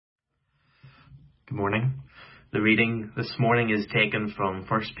Good morning. The reading this morning is taken from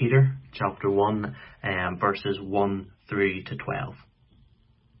 1 Peter chapter 1, verses 1 through to 12.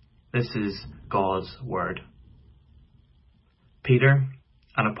 This is God's word. Peter,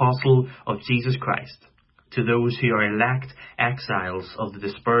 an apostle of Jesus Christ, to those who are elect exiles of the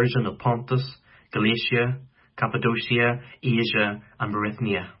dispersion of Pontus, Galatia, Cappadocia, Asia, and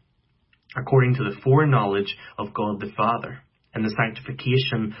Bithynia, according to the foreknowledge of God the Father, and the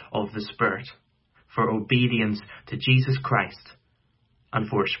sanctification of the Spirit, for obedience to Jesus Christ, and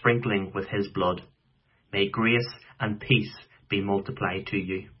for sprinkling with his blood. May grace and peace be multiplied to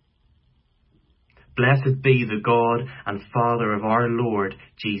you. Blessed be the God and Father of our Lord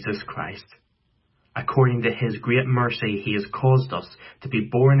Jesus Christ. According to his great mercy, he has caused us to be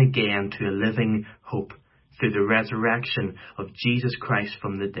born again to a living hope through the resurrection of Jesus Christ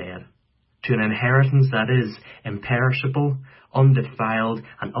from the dead, to an inheritance that is imperishable, undefiled,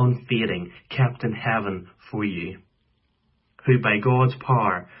 and unfading, kept in heaven for you, who by God's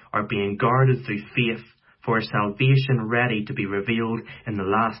power are being guarded through faith for a salvation ready to be revealed in the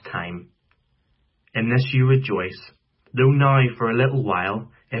last time. In this you rejoice, though now for a little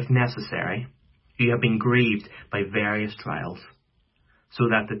while, if necessary, you have been grieved by various trials, so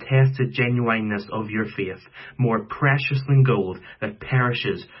that the tested genuineness of your faith, more precious than gold that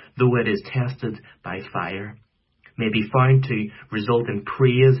perishes though it is tested by fire, may be found to result in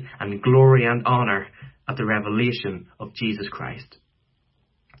praise and glory and honour at the revelation of Jesus Christ.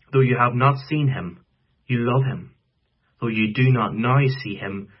 Though you have not seen him, you love him. Though you do not now see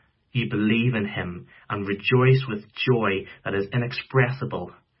him, you believe in him and rejoice with joy that is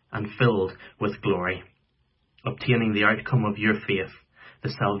inexpressible and filled with glory, obtaining the outcome of your faith, the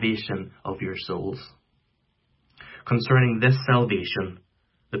salvation of your souls. Concerning this salvation,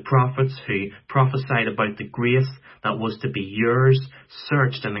 the prophets who prophesied about the grace that was to be yours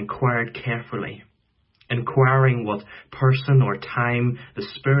searched and inquired carefully, inquiring what person or time the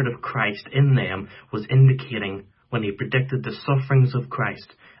Spirit of Christ in them was indicating when he predicted the sufferings of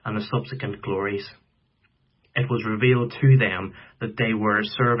Christ and the subsequent glories. It was revealed to them that they were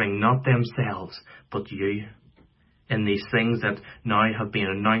serving not themselves, but you, in these things that now have been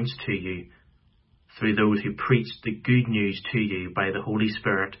announced to you through those who preached the good news to you by the Holy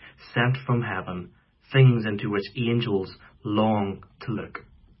Spirit sent from heaven, things into which angels long to look.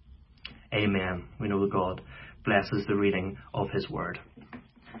 Amen. We know that God blesses the reading of his word.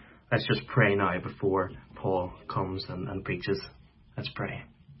 Let's just pray now before Paul comes and preaches. Let's pray.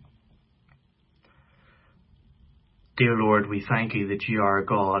 Dear Lord, we thank you that you are a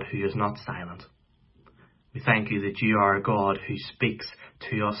God who is not silent. We thank you that you are a God who speaks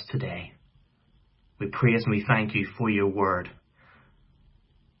to us today. We praise and we thank you for your word,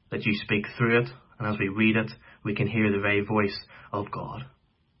 that you speak through it, and as we read it, we can hear the very voice of God.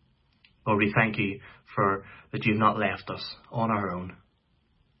 Lord, we thank you for that you've not left us on our own,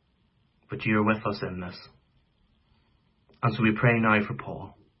 but you're with us in this. And so we pray now for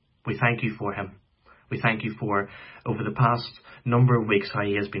Paul. We thank you for him. We thank you for, over the past number of weeks, how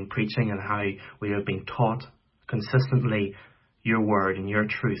he has been preaching and how we have been taught consistently your word and your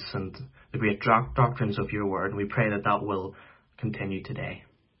truths and the great doctrines of your word. And we pray that that will continue today.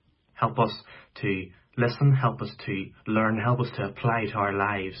 Help us to listen, help us to learn, help us to apply to our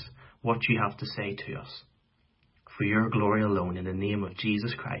lives what you have to say to us. For your glory alone, in the name of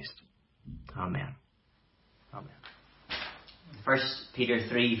Jesus Christ. Amen. Amen. 1 Peter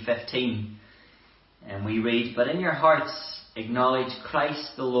 3:15, and we read, "But in your hearts acknowledge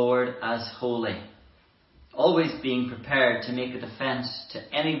Christ the Lord as holy, always being prepared to make a defence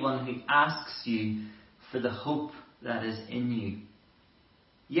to anyone who asks you for the hope that is in you.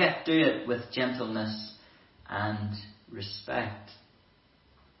 Yet do it with gentleness and respect."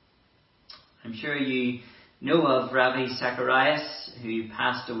 I'm sure you know of Ravi Zacharias, who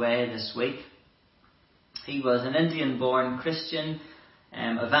passed away this week. He was an Indian-born Christian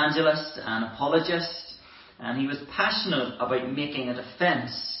evangelist and apologist, and he was passionate about making a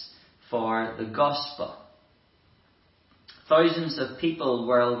defence for the gospel. Thousands of people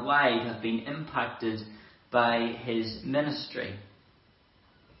worldwide have been impacted by his ministry.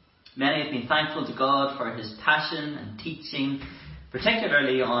 Many have been thankful to God for his passion and teaching,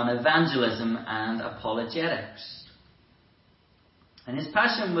 particularly on evangelism and apologetics. And his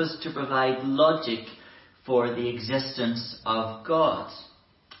passion was to provide logic for the existence of God,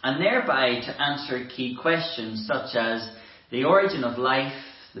 and thereby to answer key questions such as the origin of life,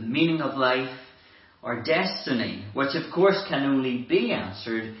 the meaning of life, or destiny, which of course can only be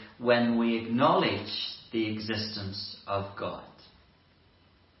answered when we acknowledge the existence of God.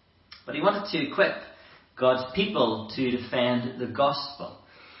 But he wanted to equip God's people to defend the gospel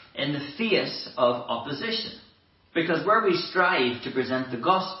in the face of opposition. Because where we strive to present the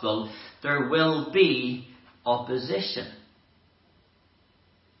gospel, there will be opposition.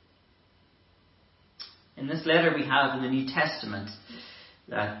 In this letter we have in the New Testament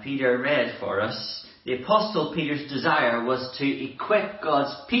that Peter read for us, the Apostle Peter's desire was to equip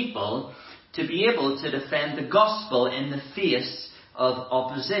God's people to be able to defend the gospel in the face of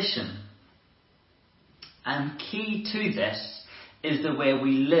opposition. And key to this is the way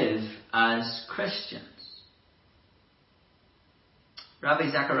we live as Christians.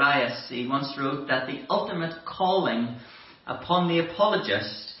 Rabbi Zacharias, he once wrote that the ultimate calling upon the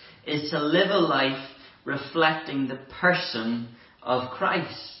apologist is to live a life reflecting the person of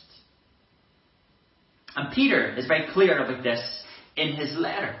Christ. And Peter is very clear about this in his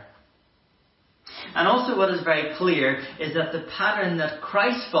letter. And also what is very clear is that the pattern that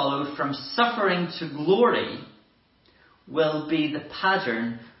Christ followed from suffering to glory will be the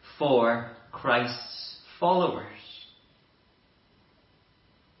pattern for Christ's followers.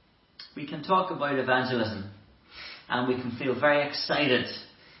 We can talk about evangelism and we can feel very excited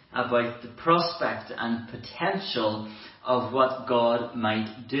about the prospect and potential of what God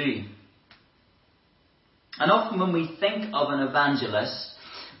might do. And often when we think of an evangelist,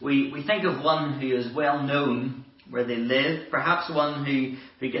 we think of one who is well known where they live, perhaps one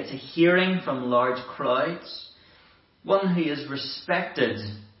who gets a hearing from large crowds, one who is respected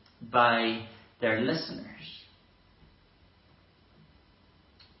by their listeners.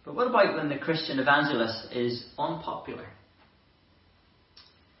 But what about when the Christian evangelist is unpopular?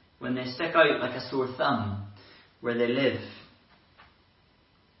 When they stick out like a sore thumb where they live?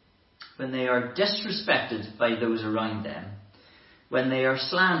 When they are disrespected by those around them? When they are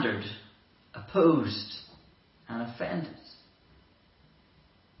slandered, opposed, and offended?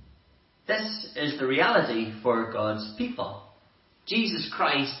 This is the reality for God's people. Jesus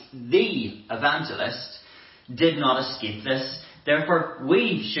Christ, the evangelist, did not escape this. Therefore,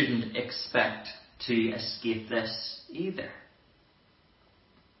 we shouldn't expect to escape this either.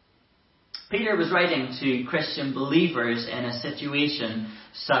 Peter was writing to Christian believers in a situation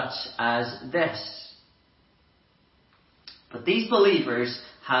such as this. But these believers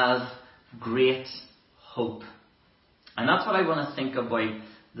have great hope. And that's what I want to think about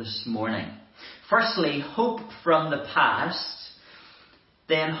this morning. Firstly, hope from the past,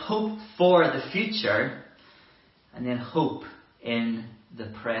 then hope for the future, and then hope in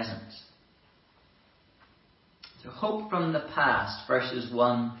the present. So hope from the past, verses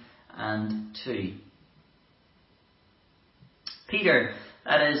 1 and 2. Peter,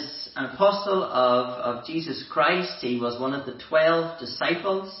 that is an apostle of Jesus Christ. He was one of the 12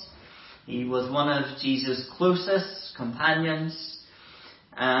 disciples. He was one of Jesus' closest companions.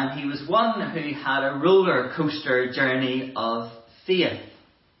 And he was one who had a roller coaster journey of faith.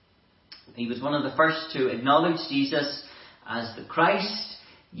 He was one of the first to acknowledge Jesus as the Christ,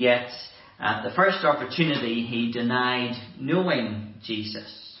 yet at the first opportunity he denied knowing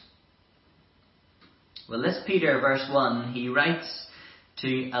Jesus. Well, this Peter, verse 1, he writes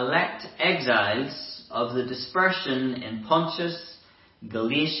to elect exiles of the dispersion in Pontus,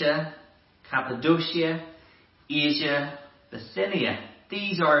 Galatia, Cappadocia, Asia, Bithynia.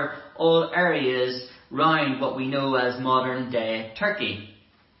 These are all areas round what we know as modern-day Turkey.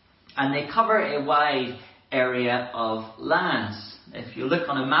 And they cover a wide area of lands. If you look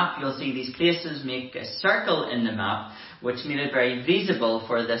on a map, you'll see these places make a circle in the map, which made it very feasible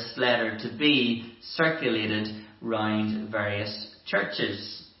for this letter to be circulated round various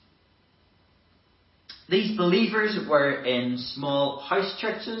churches. These believers were in small house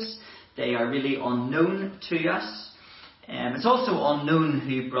churches. They are really unknown to us. It's also unknown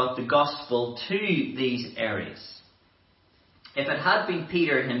who brought the gospel to these areas. If it had been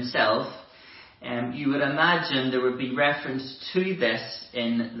Peter himself, you would imagine there would be reference to this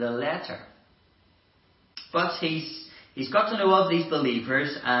in the letter. But he's got to know of these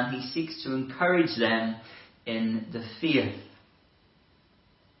believers and he seeks to encourage them in the faith.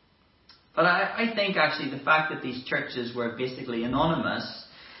 But I think actually the fact that these churches were basically anonymous,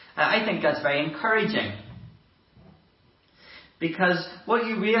 I think that's very encouraging. Because what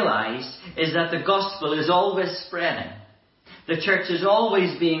you realise is that the gospel is always spreading. The church is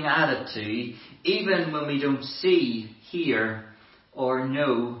always being added to, even when we don't see, hear, or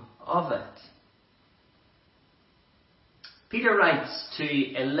know of it. Peter writes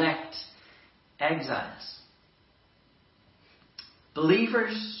to elect exiles.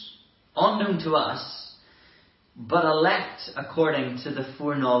 Believers, unknown to us, but elect according to the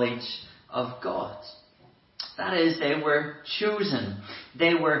foreknowledge of God. That is, they were chosen.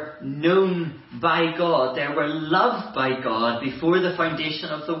 They were known by God. They were loved by God before the foundation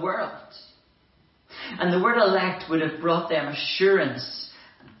of the world. And the word elect would have brought them assurance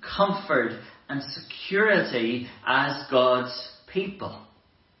and comfort and security as God's people.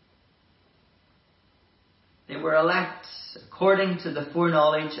 They were elect according to the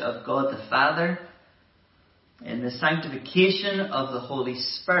foreknowledge of God the Father, in the sanctification of the Holy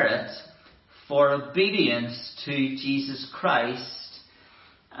Spirit, for obedience to Jesus Christ,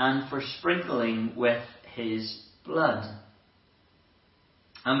 and for sprinkling with His blood.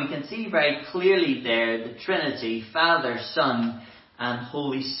 And we can see very clearly there the Trinity, Father, Son, and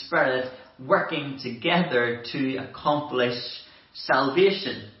Holy Spirit working together to accomplish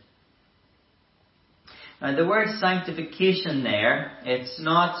salvation. Now the word sanctification there, it's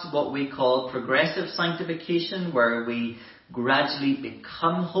not what we call progressive sanctification, where we gradually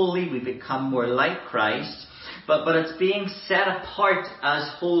become holy, we become more like Christ, but it's being set apart as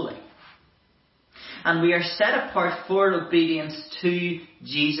holy. And we are set apart for obedience to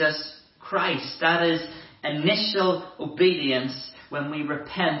Jesus Christ. That is initial obedience when we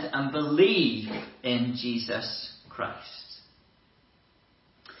repent and believe in Jesus Christ.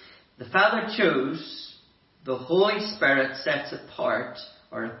 The Father chose, the Holy Spirit sets apart,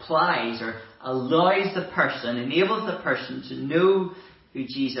 or applies, or allows the person, enables the person to know who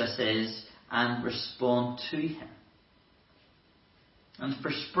Jesus is and respond to Him. And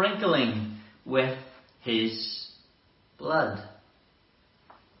for sprinkling with His blood.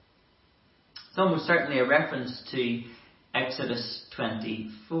 It's almost certainly a reference to Exodus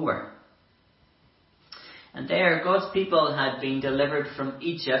 24. And there, God's people had been delivered from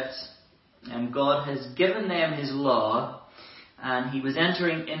Egypt, and God has given them His law, and He was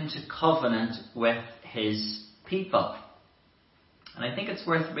entering into covenant with His people. And I think it's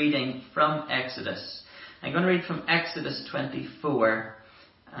worth reading from Exodus. I'm going to read from Exodus 24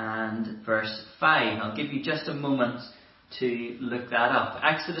 and verse 5. I'll give you just a moment to look that up.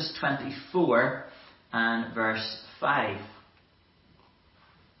 Exodus 24 and verse 5.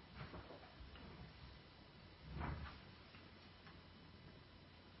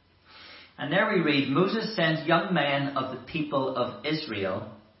 And there we read, Moses sent young men of the people of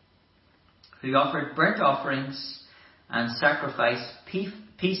Israel, who offered burnt offerings and sacrificed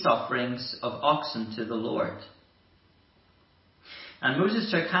peace offerings of oxen to the Lord. And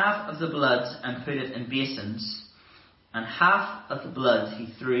Moses took half of the blood and put it in basins, and half of the blood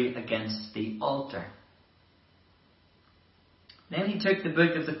he threw against the altar. Then he took the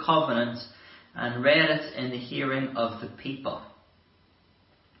book of the covenant and read it in the hearing of the people.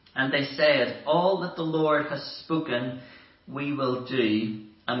 And they said, all that the Lord has spoken we will do,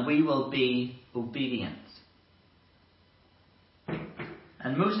 and we will be obedient.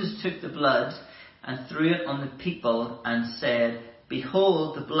 And Moses took the blood and threw it on the people and said,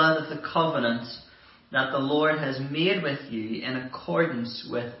 behold the blood of the covenant that the Lord has made with you in accordance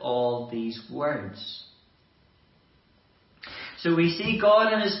with all these words. So we see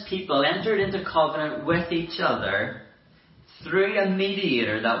God and His people entered into covenant with each other through a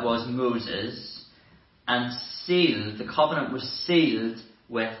mediator that was Moses, and sealed. The covenant was sealed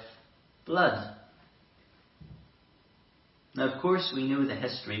with blood. Now, of course, we know the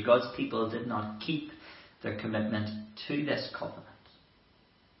history. God's people did not keep their commitment to this covenant.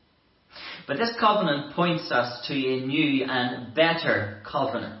 But this covenant points us to a new and better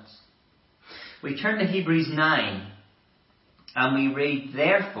covenant. We turn to Hebrews 9 and we read,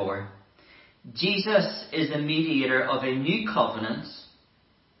 therefore, Jesus is the mediator of a new covenant,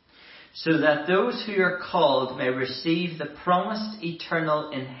 so that those who are called may receive the promised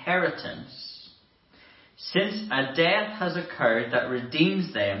eternal inheritance, since a death has occurred that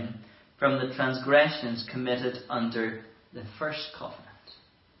redeems them from the transgressions committed under the first covenant.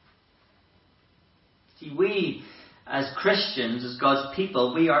 See, we as Christians, as God's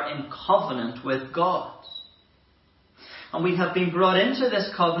people, we are in covenant with God. And we have been brought into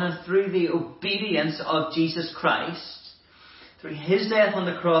this covenant through the obedience of Jesus Christ, through His death on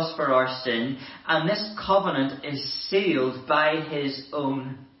the cross for our sin, and this covenant is sealed by His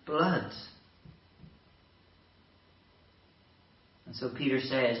own blood. And so Peter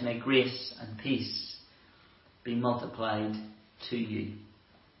says, may grace and peace be multiplied to you.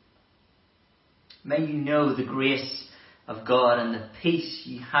 May you know the grace of God and the peace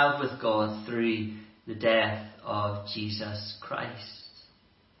you have with God through the death of Jesus Christ.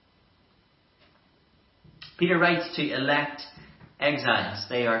 Peter writes to elect exiles.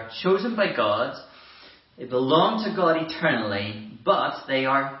 They are chosen by God. They belong to God eternally, but they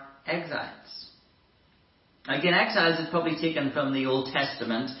are exiles. Again, exiles is probably taken from the Old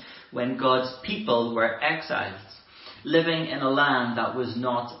Testament when God's people were exiles. living in a land that was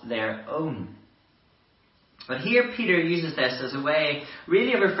not their own. But here Peter uses this as a way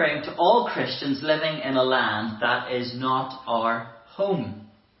really of referring to all Christians living in a land that is not our home.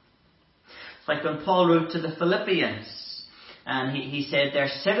 It's like when Paul wrote to the Philippians, and he said their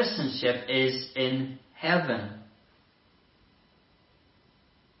citizenship is in heaven.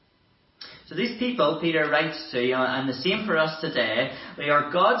 So these people Peter writes to, and the same for us today, we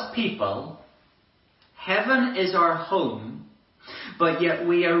are God's people. Heaven is our home, but yet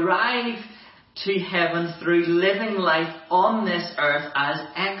we arrive to heaven through living life on this earth as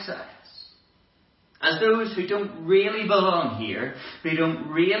exiles. As those who don't really belong here, who don't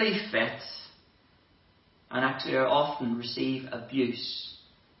really fit, and actually are often receive abuse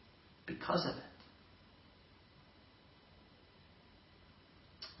because of it.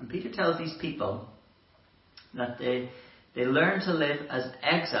 And Peter tells these people that they learn to live as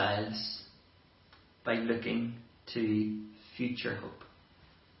exiles by looking to future hope.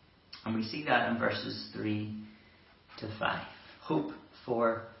 And we see that in verses 3 to 5. Hope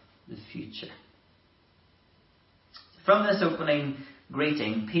for the future. From this opening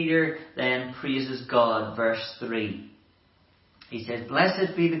greeting, Peter then praises God, verse 3. He says,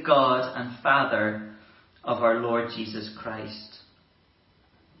 "Blessed be the God and Father of our Lord Jesus Christ.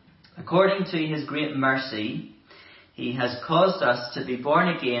 According to his great mercy, he has caused us to be born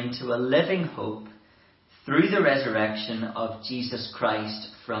again to a living hope through the resurrection of Jesus Christ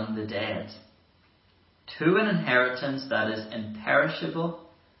from the dead, to an inheritance that is imperishable,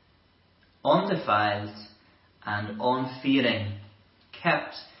 undefiled, and unfading,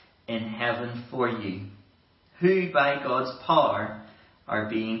 kept in heaven for you, who by God's power are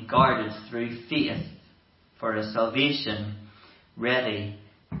being guarded through faith for a salvation ready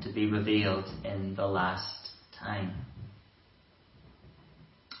to be revealed in the last time."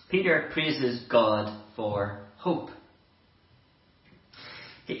 Peter praises God for hope.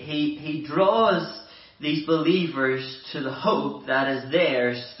 He draws these believers to the hope that is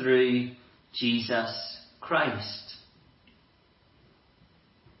theirs through Jesus Christ.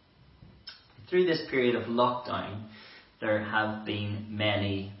 Through this period of lockdown, there have been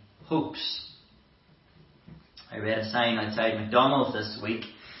many hopes. I read a sign outside McDonald's this week.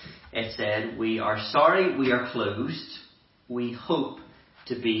 It said, "We are sorry we are closed. We hope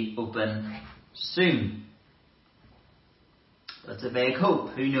to be open soon." That's a vague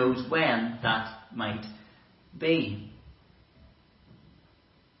hope. Who knows when that might be?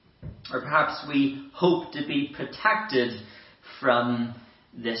 Or perhaps we hope to be protected from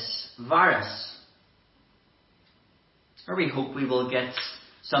this virus. Or we hope we will get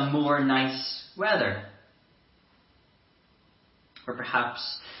some more nice weather. Or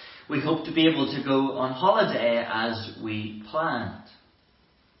perhaps we hope to be able to go on holiday as we planned.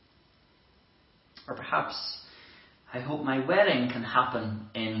 Or perhaps I hope my wedding can happen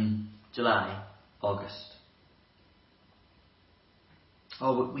in July, August.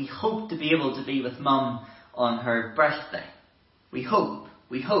 Or we hope to be able to be with Mum on her birthday. We hope,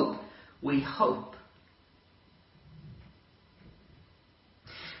 we hope, we hope.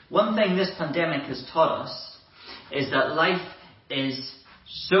 One thing this pandemic has taught us is that life is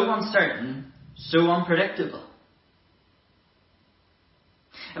so uncertain, so unpredictable.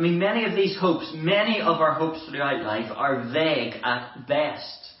 I mean, many of these hopes, many of our hopes throughout life are vague at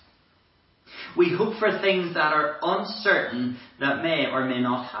best. We hope for things that are uncertain, that may or may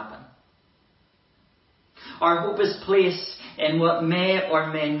not happen. Our hope is placed in what may or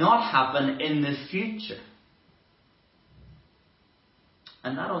may not happen in the future.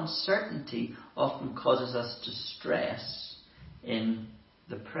 And that uncertainty often causes us to stress in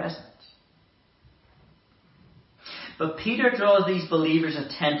the present. But Peter draws these believers'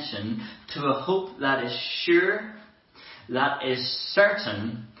 attention to a hope that is sure, that is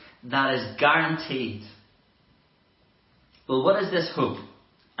certain, that is guaranteed. Well, what is this hope?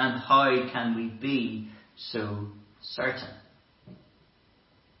 And how can we be so certain?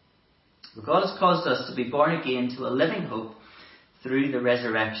 Well, God has caused us to be born again to a living hope through the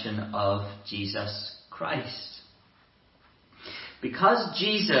resurrection of Jesus Christ. Because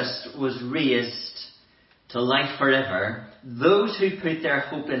Jesus was raised to life forever, those who put their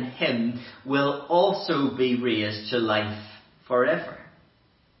hope in him will also be raised to life forever.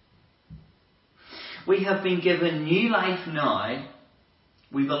 We have been given new life now.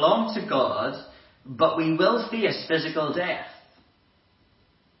 We belong to God, but we will face physical death.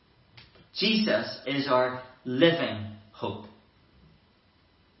 Jesus is our living hope.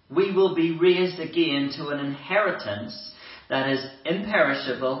 We will be raised again to an inheritance that is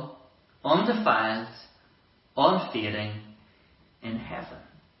imperishable, undefiled, unfading in heaven.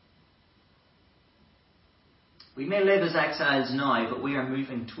 We may live as exiles now, but we are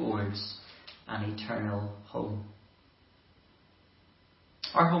moving towards an eternal home.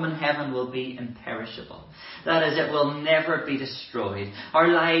 Our home in heaven will be imperishable. That is, it will never be destroyed. Our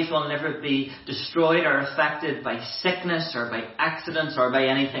lives will never be destroyed or affected by sickness or by accidents or by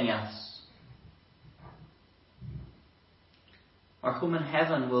anything else. Our home in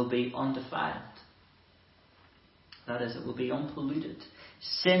heaven will be undefiled. That is, it will be unpolluted.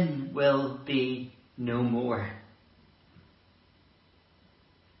 Sin will be no more.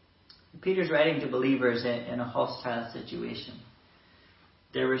 Peter's writing to believers in a hostile situation.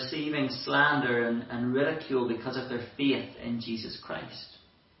 They're receiving slander and ridicule because of their faith in Jesus Christ.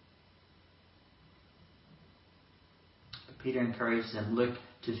 But Peter encourages them, look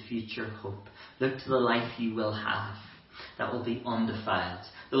to future hope. Look to the life you will have. That will be undefiled.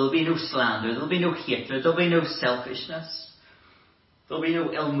 There will be no slander. There will be no hatred. There will be no selfishness. There will be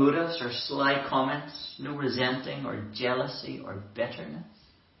no ill motives or sly comments. No resenting or jealousy or bitterness.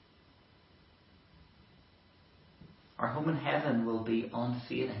 Our home in heaven will be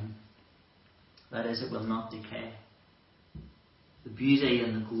unfading. That is, it will not decay. The beauty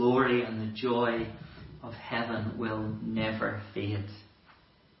and the glory and the joy of heaven will never fade.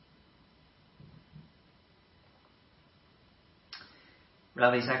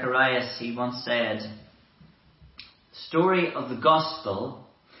 Rabbi Zacharias, he once said, the story of the gospel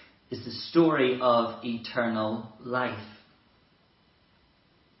is the story of eternal life.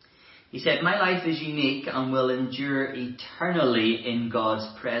 He said, my life is unique and will endure eternally in God's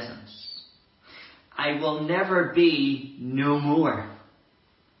presence. I will never be no more.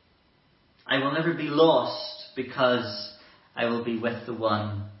 I will never be lost because I will be with the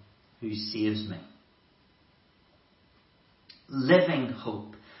one who saves me. Living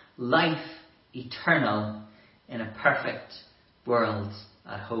hope, life eternal in a perfect world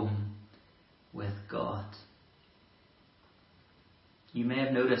at home with God. You may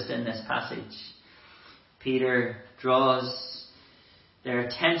have noticed in this passage, Peter draws their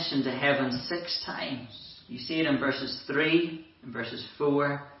attention to heaven 6 times. You see it in verses 3, in verses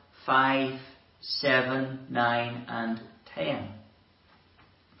 4, 5, 7, 9 and 10.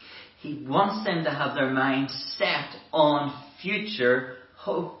 He wants them to have their minds set on future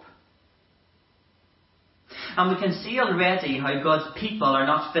hope. And we can see already how God's people are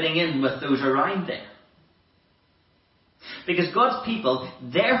not fitting in with those around them. Because God's people,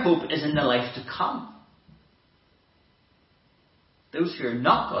 their hope is in the life to come. Those who are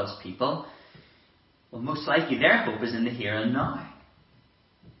not God's people, well, most likely their hope is in the here and now.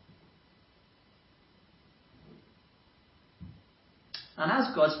 And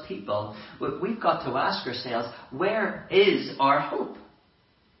as God's people, we've got to ask ourselves, where is our hope?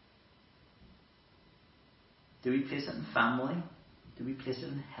 Do we place it in family? Do we place it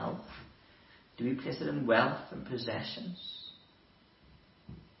in health? Do we place it in wealth and possessions?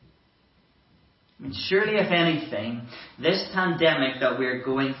 I mean, surely, if anything, this pandemic that we're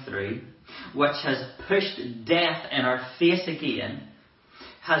going through, which has pushed death in our face again,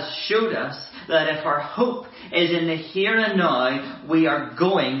 has showed us that if our hope is in the here and now, we are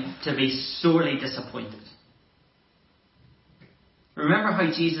going to be sorely disappointed. Remember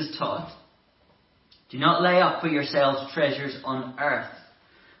how Jesus taught, do not lay up for yourselves treasures on earth,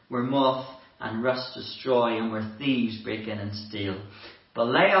 where moth and rust destroy and where thieves break in and steal. But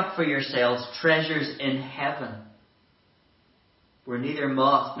lay up for yourselves treasures in heaven, where neither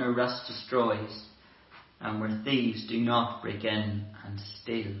moth nor rust destroys, and where thieves do not break in and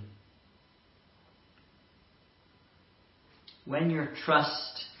steal. When your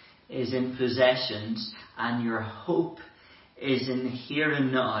trust is in possessions and your hope is in the here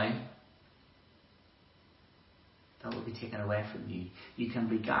and now, that will be taken away from you. You can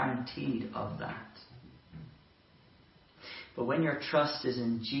be guaranteed of that. But when your trust is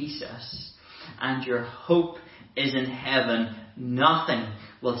in Jesus and your hope is in heaven, nothing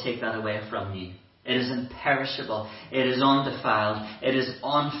will take that away from you. It is imperishable. It is undefiled. It is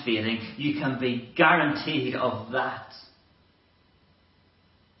unfading. You can be guaranteed of that.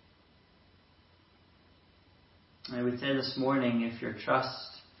 I would say this morning, if your trust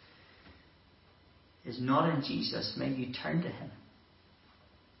is not in Jesus, may you turn to Him.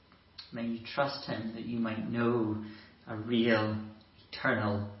 May you trust Him that you might know a real,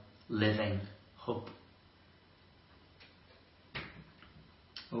 eternal, living hope.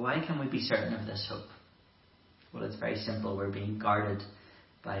 Well, why can we be certain of this hope? Well, it's very simple. We're being guarded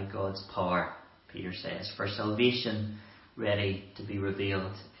by God's power, Peter says, for salvation ready to be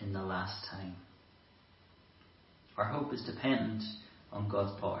revealed in the last time. Our hope is dependent on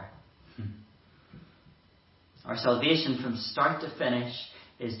God's power. Our salvation from start to finish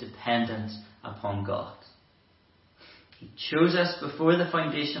is dependent upon God. He chose us before the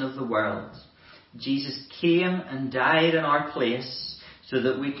foundation of the world. Jesus came and died in our place so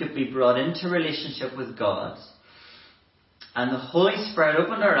that we could be brought into relationship with God. And the Holy Spirit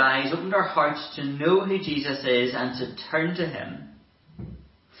opened our eyes, opened our hearts to know who Jesus is and to turn to Him.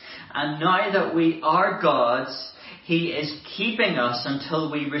 And now that we are God's, He is keeping us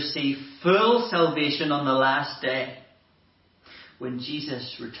until we receive full salvation on the last day, when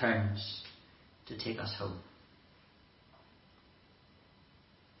Jesus returns to take us home.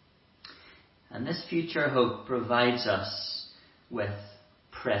 And this future hope provides us with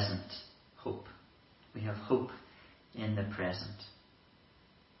present hope. We have hope in the present.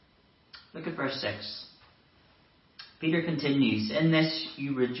 Look at verse 6. Peter continues, "In this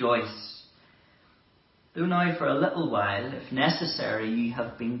you rejoice, though now for a little while, if necessary, you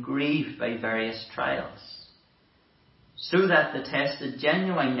have been grieved by various trials, so that the tested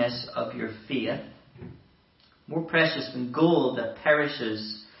genuineness of your faith, more precious than gold that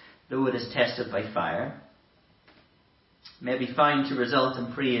perishes though it is tested by fire, may be found to result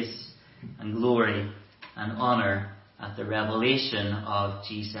in praise and glory and honour at the revelation of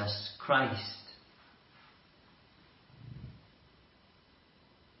Jesus Christ."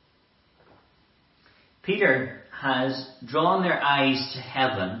 Peter has drawn their eyes to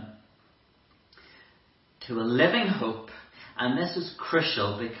heaven, to a living hope, and this is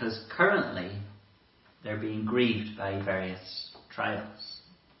crucial because currently they're being grieved by various trials.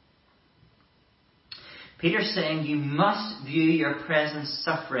 Peter's saying you must view your present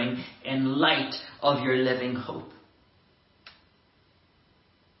suffering in light of your living hope.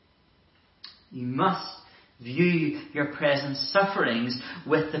 You must view your present sufferings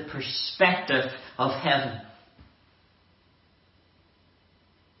with the perspective of heaven.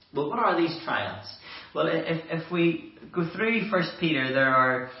 Well, what are these trials? Well, if we go through 1 Peter, there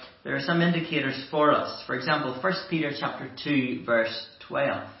are some indicators for us. For example, 1 Peter chapter 2, verse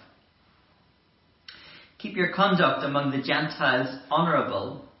 12. "Keep your conduct among the Gentiles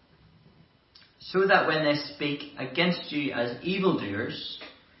honourable, so that when they speak against you as evildoers,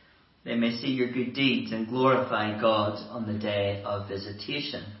 they may see your good deeds and glorify God on the day of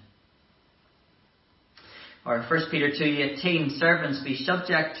visitation." Or 1 Peter 2:18, "Servants, be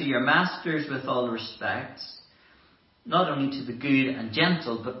subject to your masters with all respect, not only to the good and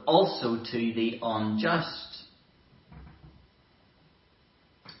gentle, but also to the unjust."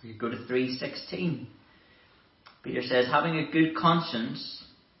 You go to 3:16. Peter says, "Having a good conscience,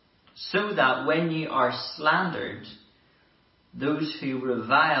 so that when you are slandered, those who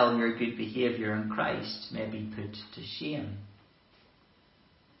revile your good behaviour in Christ may be put to shame."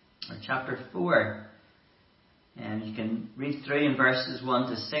 Or chapter 4, and you can read through in verses 1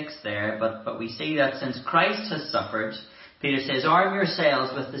 to 6 there, but we see that since Christ has suffered, Peter says, "Arm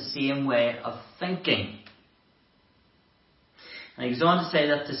yourselves with the same way of thinking." And he goes on to say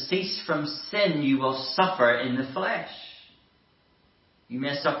that to cease from sin you will suffer in the flesh. You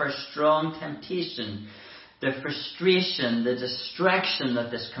may suffer strong temptation, the frustration, the distraction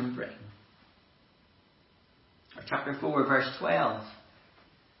that this can bring. Or chapter 4, verse 12.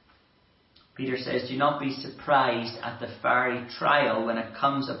 Peter says, "Do not be surprised at the fiery trial when it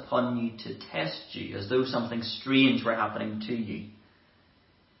comes upon you to test you, as though something strange were happening to you.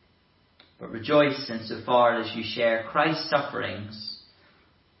 But rejoice insofar as you share Christ's sufferings,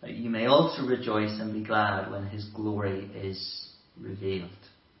 that you may also rejoice and be glad when His glory is revealed."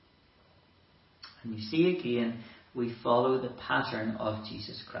 And you see again, we follow the pattern of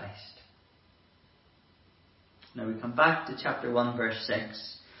Jesus Christ. Now we come back to chapter 1, verse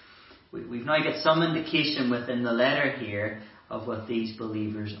 6. We've now got some indication within the letter here of what these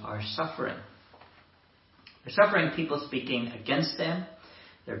believers are suffering. They're suffering people speaking against them.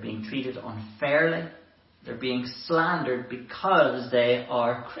 They're being treated unfairly. They're being slandered because they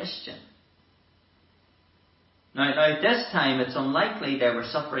are Christian. Now at this time, it's unlikely they were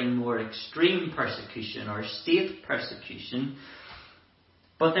suffering more extreme persecution or state persecution,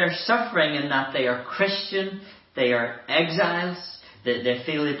 but they're suffering in that they are Christian, they are exiles, they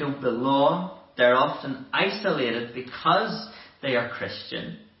feel they don't belong, they're often isolated because they are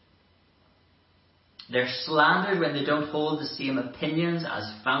Christian. They're slandered when they don't hold the same opinions as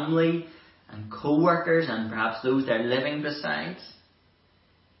family and co-workers and perhaps those they're living beside.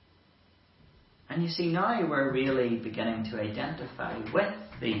 And you see, now we're really beginning to identify with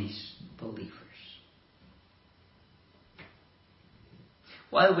these believers.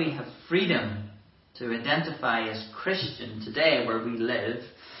 While we have freedom to identify as Christian today where we live,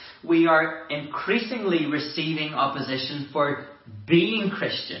 we are increasingly receiving opposition for being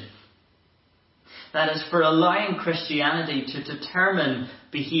Christian. That is, for allowing Christianity to determine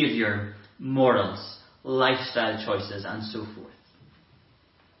behaviour, morals, lifestyle choices, and so forth.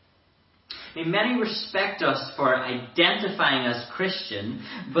 Many respect us for identifying as Christian,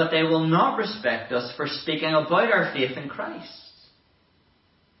 but they will not respect us for speaking about our faith in Christ.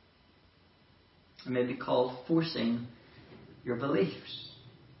 It may be called forcing your beliefs.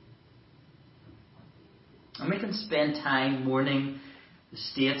 And we can spend time mourning the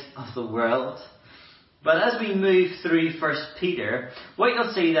state of the world. But as we move through 1 Peter, what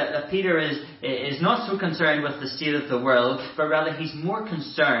you'll see that Peter is not so concerned with the state of the world, but rather he's more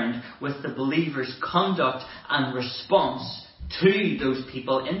concerned with the believer's conduct and response to those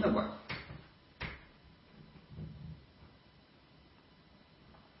people in the world.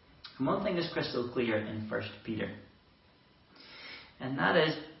 And one thing is crystal clear in 1 Peter, and that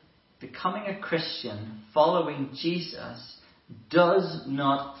is becoming a Christian, following Jesus, does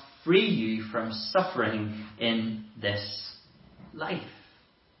not free you from suffering in this life.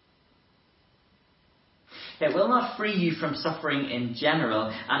 It will not free you from suffering in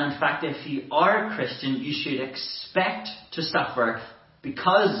general, and in fact, if you are a Christian, you should expect to suffer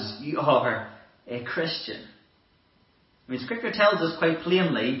because you are a Christian. Scripture tells us quite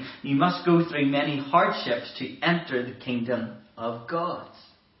plainly, you must go through many hardships to enter the kingdom of God.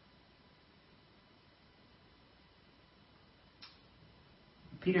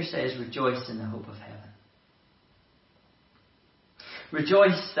 Peter says, rejoice in the hope of heaven.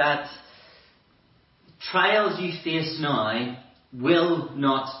 Rejoice that trials you face now will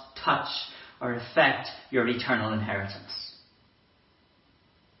not touch or affect your eternal inheritance.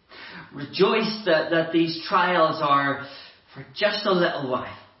 Rejoice that these trials are for just a little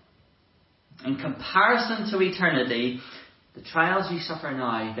while. In comparison to eternity, the trials you suffer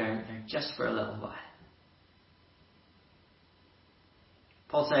now, they're just for a little while.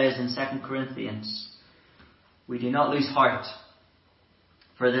 Paul says in 2 Corinthians, we do not lose heart,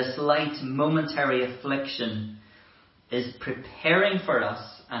 for this light momentary affliction is preparing for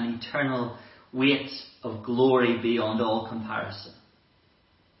us an eternal weight of glory beyond all comparison.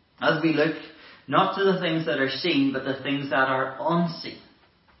 As we look not to the things that are seen, but the things that are unseen.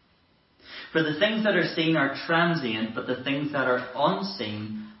 For the things that are seen are transient, but the things that are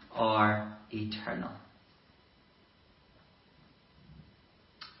unseen are eternal.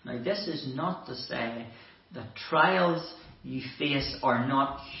 Now, this is not to say that trials you face are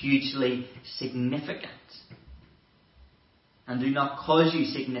not hugely significant and do not cause you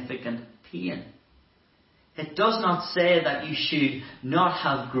significant pain. It does not say that you should not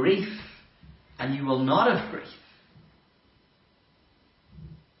have grief and you will not have grief.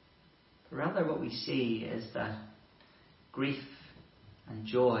 Rather, what we see is that grief and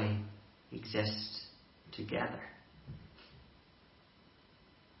joy exist together.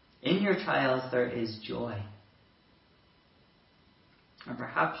 In your trials there is joy. And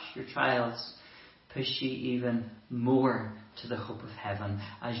perhaps your trials push you even more to the hope of heaven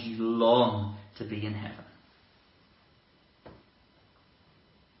as you long to be in heaven.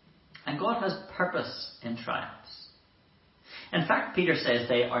 And God has purpose in trials. In fact, Peter says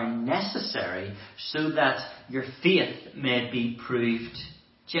they are necessary so that your faith may be proved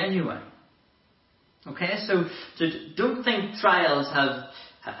genuine. Okay, so don't think trials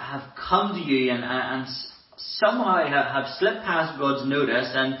have come to you and somehow have slipped past God's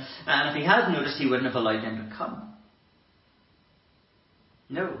notice, and if he had noticed, he wouldn't have allowed them to come.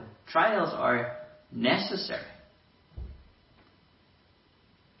 No, trials are necessary.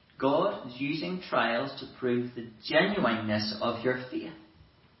 God is using trials to prove the genuineness of your faith.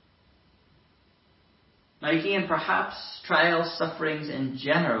 Now again, perhaps trials, sufferings in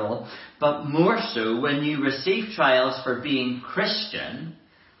general, but more so when you receive trials for being Christian,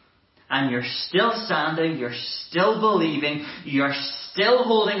 and you're still standing, you're still believing, you're still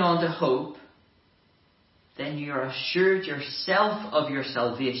holding on to hope, then you are assured yourself of your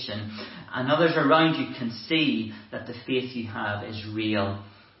salvation, and others around you can see that the faith you have is real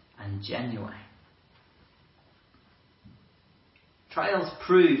and genuine. Trials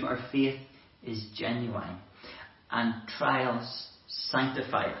prove our faith is genuine, and trials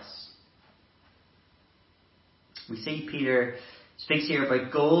sanctify us. We see Peter speaks here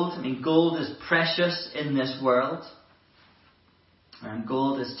about gold. Gold is precious in this world. And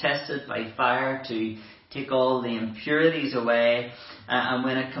gold is tested by fire to take all the impurities away. And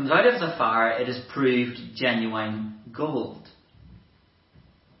when it comes out of the fire, it is proved genuine gold.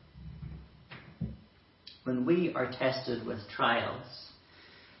 When we are tested with trials,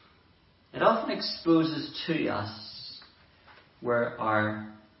 it often exposes to us where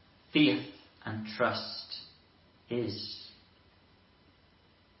our faith and trust is.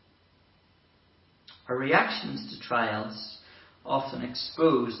 Our reactions to trials often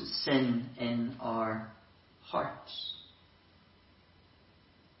expose sin in our hearts.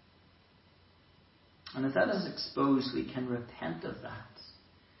 And if that is exposed, we can repent of that.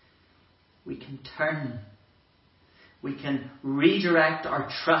 We can turn. We can redirect our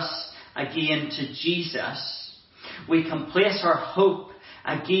trust again to Jesus. We can place our hope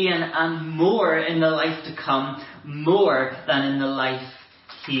again and more in the life to come, more than in the life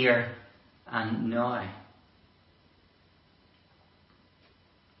here and now.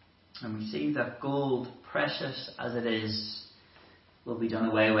 And we see that gold, precious as it is, will be done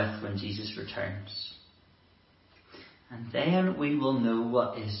away with when Jesus returns. And then we will know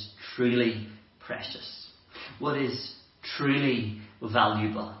what is truly precious, what is truly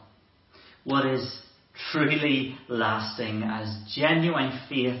valuable, what is truly lasting, as genuine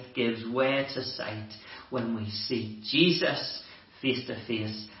faith gives way to sight when we see Jesus face to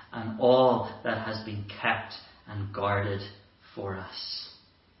face and all that has been kept and guarded for us.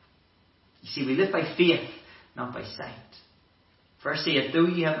 You see, we live by faith, not by sight. Verse 8, though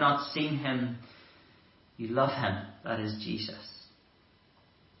you have not seen him, you love him, that is Jesus.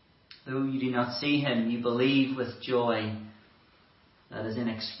 Though you do not see him, you believe with joy that is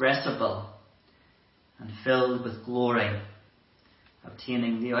inexpressible and filled with glory,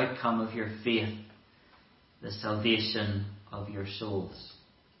 obtaining the outcome of your faith, the salvation of your souls.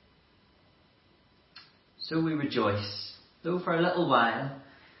 So we rejoice, though for a little while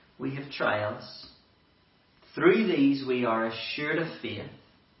we have trials. Through these we are assured of faith.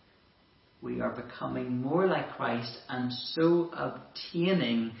 We are becoming more like Christ and so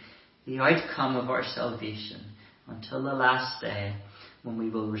obtaining the outcome of our salvation until the last day when we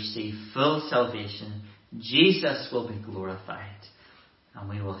will receive full salvation. Jesus will be glorified and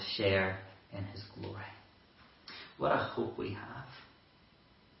we will share in his glory. What a hope we have.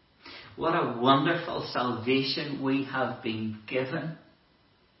 What a wonderful salvation we have been given.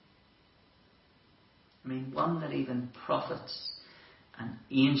 I mean, one that even prophets and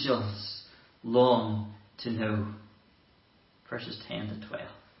angels long to know. Verses 10 to 12.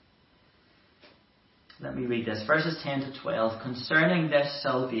 Let me read this. Verses 10 to 12. Concerning this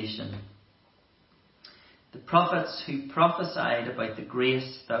salvation, the prophets who prophesied about the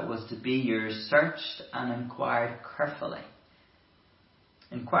grace that was to be yours searched and inquired carefully,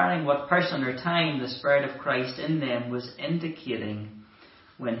 inquiring what person or time the Spirit of Christ in them was indicating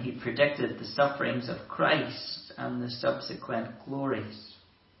when he predicted the sufferings of Christ and the subsequent glories.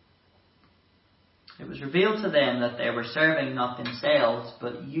 It was revealed to them that they were serving not themselves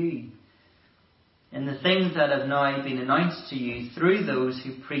but you, in the things that have now been announced to you through those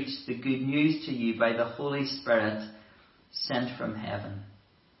who preached the good news to you by the Holy Spirit sent from heaven.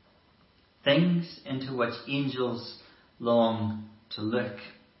 Things into which angels long to look.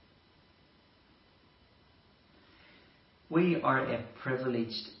 We are a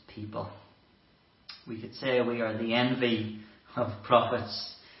privileged people. We could say we are the envy of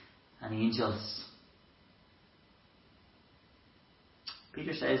prophets and angels.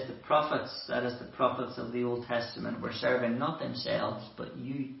 Peter says the prophets, that is the prophets of the Old Testament, were serving not themselves but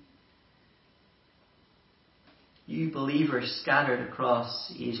you. You believers scattered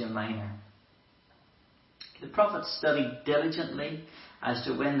across Asia Minor. The prophets studied diligently as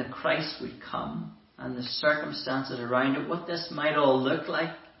to when the Christ would come and the circumstances around it, what this might all look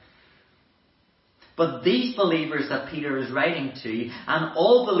like. But these believers that Peter is writing to, and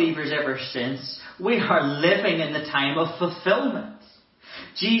all believers ever since, we are living in the time of fulfillment.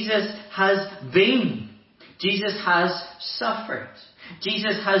 Jesus has been. Jesus has suffered.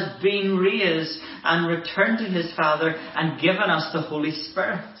 Jesus has been raised and returned to his Father and given us the Holy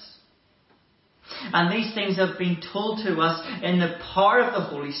Spirit. And these things have been told to us in the power of the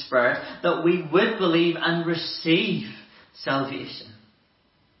Holy Spirit that we would believe and receive salvation.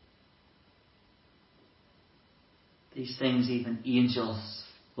 These things even angels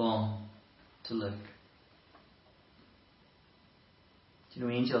long to look. You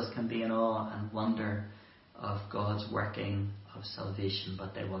know, angels can be in awe and wonder of God's working of salvation,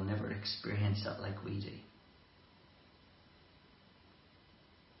 but they will never experience it like we do.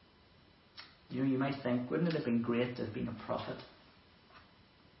 You know, you might think, wouldn't it have been great to have been a prophet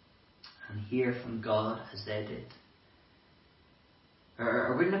and hear from God as they did?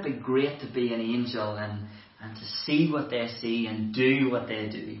 Or wouldn't it be great to be an angel and to see what they see and do what they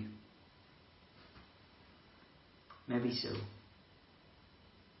do? Maybe so.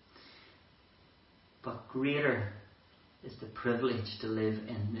 But greater is the privilege to live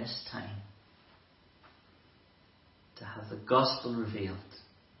in this time, to have the gospel revealed,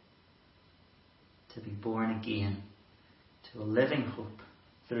 to be born again to a living hope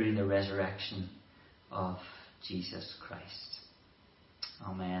through the resurrection of Jesus Christ.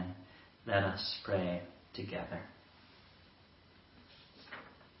 Amen. Let us pray together.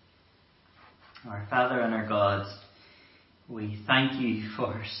 Our Father and our God, we thank you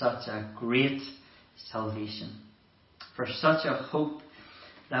for such a great salvation, for such a hope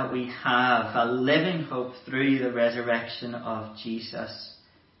that we have, a living hope through the resurrection of Jesus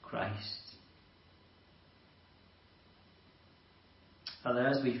Christ. Father,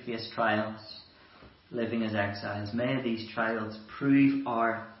 as we face trials, living as exiles, may these trials prove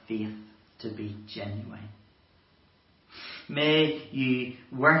our faith to be genuine. May you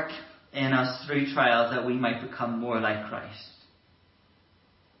work in us through trials that we might become more like Christ.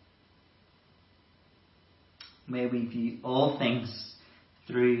 May we view all things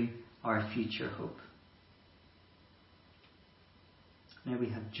through our future hope. May we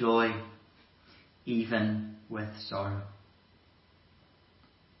have joy even with sorrow.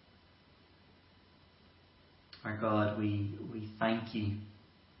 Our God, we thank you.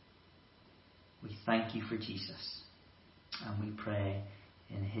 We thank you for Jesus. And we pray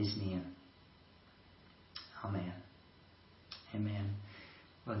in his name. Amen. Amen.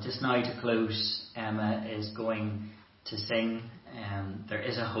 Well, just now to close, Emma is going to sing There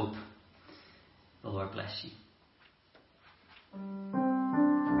Is a Hope. The Lord bless you.